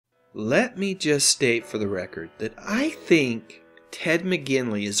Let me just state for the record that I think Ted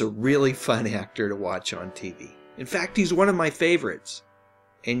McGinley is a really fun actor to watch on TV. In fact, he's one of my favorites.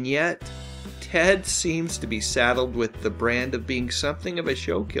 And yet, Ted seems to be saddled with the brand of being something of a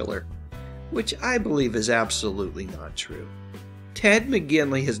show killer, which I believe is absolutely not true. Ted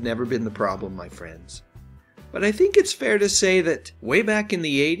McGinley has never been the problem, my friends. But I think it's fair to say that way back in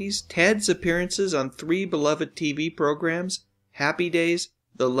the 80s, Ted's appearances on 3 beloved TV programs, Happy Days,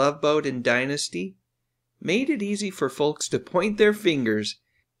 The Love Boat, and Dynasty, made it easy for folks to point their fingers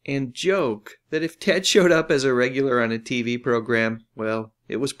and joke that if Ted showed up as a regular on a TV program, well,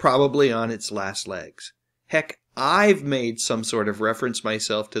 it was probably on its last legs. Heck, I've made some sort of reference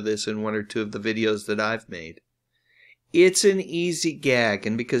myself to this in 1 or 2 of the videos that I've made. It's an easy gag,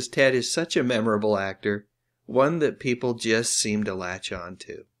 and because Ted is such a memorable actor, one that people just seem to latch on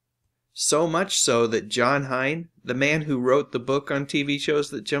to. So much so that John Hine, the man who wrote the book on TV shows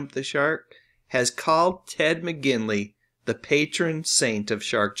that jumped the shark, has called Ted McGinley the patron saint of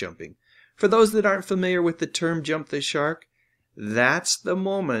shark jumping. For those that aren't familiar with the term jump the shark, that's the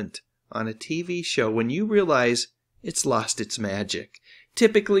moment on a TV show when you realize it's lost its magic.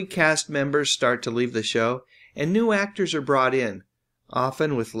 Typically, cast members start to leave the show, and new actors are brought in,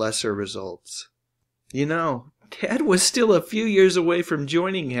 often with lesser results. You know, Ted was still a few years away from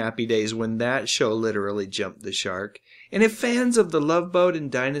joining Happy Days when that show literally jumped the shark. And if fans of The Love Boat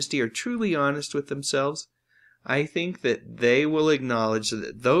and Dynasty are truly honest with themselves, I think that they will acknowledge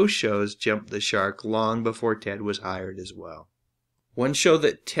that those shows jumped the shark long before Ted was hired as well. One show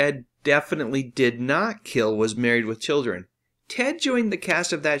that Ted definitely did not kill was Married with Children. Ted joined the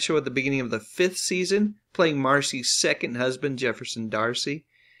cast of that show at the beginning of the 5th season, playing Marcy's second husband, Jefferson D'Arcy,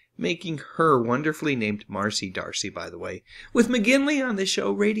 making her wonderfully named Marcy D'Arcy, by the way. With McGinley on the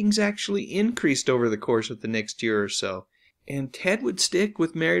show, ratings actually increased over the course of the next year or so, and Ted would stick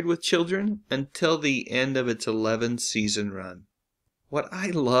with Married with Children until the end of its 11-season run. What I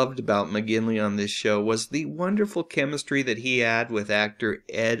loved about McGinley on this show was the wonderful chemistry that he had with actor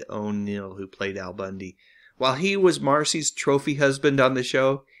Ed O'Neill, who played Al Bundy. While he was Marcy's trophy husband on the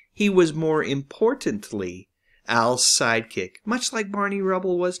show, he was more importantly Al's sidekick, much like Barney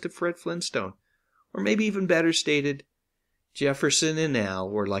Rubble was to Fred Flintstone. Or maybe even better stated, Jefferson and Al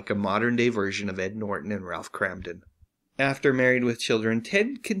were like a modern-day version of Ed Norton and Ralph Cramden. After Married with Children,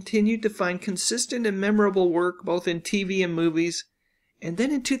 Ted continued to find consistent and memorable work both in TV and movies, and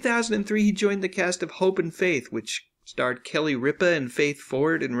then in 2003 he joined the cast of Hope and Faith, which starred Kelly Ripa and Faith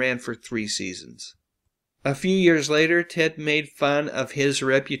Ford and ran for 3 seasons. A few years later, Ted made fun of his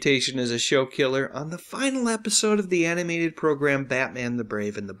reputation as a show killer on the final episode of the animated program Batman the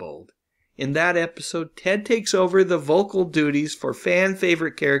Brave and the Bold. In that episode, Ted takes over the vocal duties for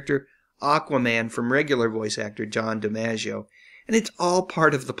fan-favorite character Aquaman from regular voice actor John DiMaggio, and it's all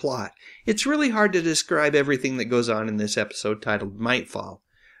part of the plot. It's really hard to describe everything that goes on in this episode titled Mightfall,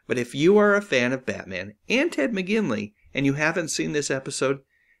 but if you are a fan of Batman and Ted McGinley and you haven't seen this episode,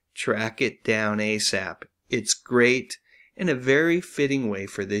 track it down ASAP. It's great and a very fitting way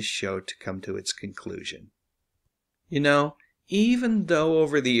for this show to come to its conclusion. You know, even though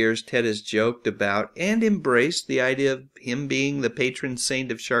over the years Ted has joked about and embraced the idea of him being the patron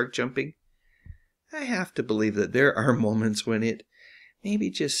saint of shark jumping, I have to believe that there are moments when it maybe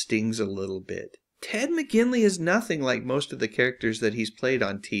just stings a little bit. Ted McGinley is nothing like most of the characters that he's played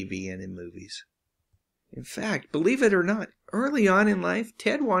on TV and in movies. In fact, believe it or not, early on in life,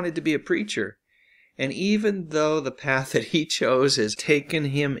 Ted wanted to be a preacher. And even though the path that he chose has taken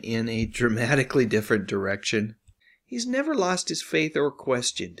him in a dramatically different direction, he's never lost his faith or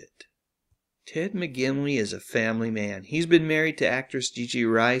questioned it. Ted McGinley is a family man. He's been married to actress Gigi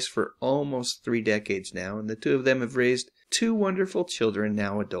Rice for almost 3 decades now, and the 2 of them have raised 2 wonderful children,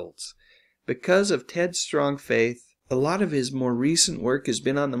 now adults. Because of Ted's strong faith, a lot of his more recent work has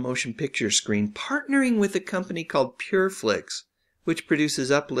been on the motion picture screen, partnering with a company called Pure Flix, which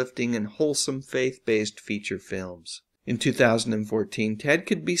produces uplifting and wholesome faith-based feature films. In 2014, Ted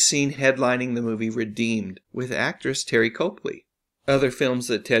could be seen headlining the movie Redeemed with actress Terry Copley. Other films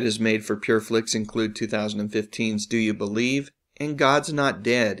that Ted has made for Pure Flix include 2015's Do You Believe and God's Not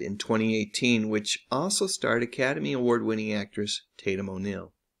Dead in 2018, which also starred Academy Award-winning actress Tatum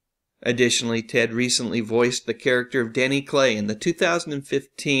O'Neal. Additionally, Ted recently voiced the character of Denny Clay in the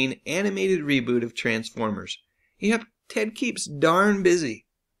 2015 animated reboot of Transformers. Yep, Ted keeps darn busy.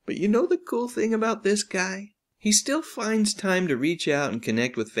 But you know the cool thing about this guy? He still finds time to reach out and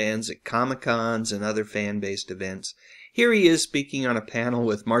connect with fans at Comic-Cons and other fan-based events. Here he is speaking on a panel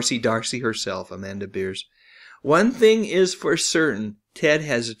with Marcy D'Arcy herself, Amanda Beers. One thing is for certain, Ted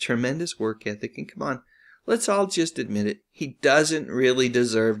has a tremendous work ethic, and come on, let's all just admit it, he doesn't really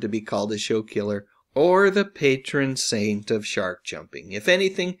deserve to be called a show killer or the patron saint of shark jumping. If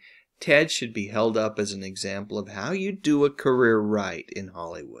anything, Ted should be held up as an example of how you do a career right in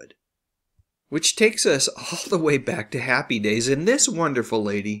Hollywood. Which takes us all the way back to Happy Days and this wonderful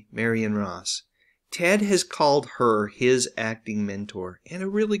lady, Marion Ross. Ted has called her his acting mentor and a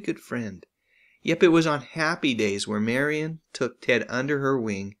really good friend. Yep, it was on Happy Days where Marion took Ted under her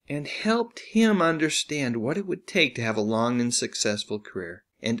wing and helped him understand what it would take to have a long and successful career.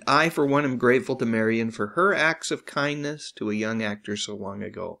 And I, for one, am grateful to Marion for her acts of kindness to a young actor so long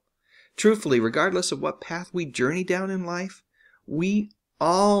ago. Truthfully, regardless of what path we journey down in life, we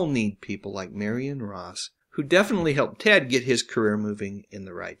all need people like Marion Ross, who definitely helped Ted get his career moving in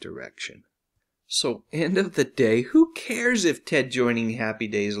the right direction. So, end of the day, who cares if Ted joining Happy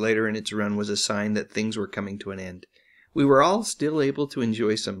Days later in its run was a sign that things were coming to an end? We were all still able to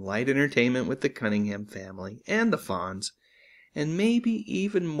enjoy some light entertainment with the Cunningham family and the Fonz, and maybe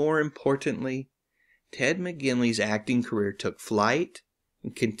even more importantly, Ted McGinley's acting career took flight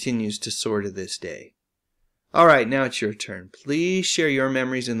and continues to soar to this day. Alright, now it's your turn. Please share your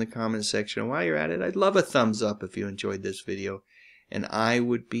memories in the comments section. And while you're at it, I'd love a thumbs up if you enjoyed this video. And I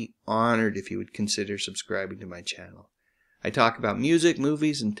would be honored if you would consider subscribing to my channel. I talk about music,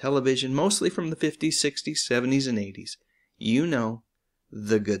 movies, and television, mostly from the 50s, 60s, 70s, and 80s. You know,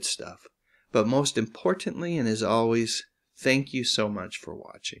 the good stuff. But most importantly, and as always, thank you so much for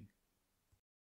watching.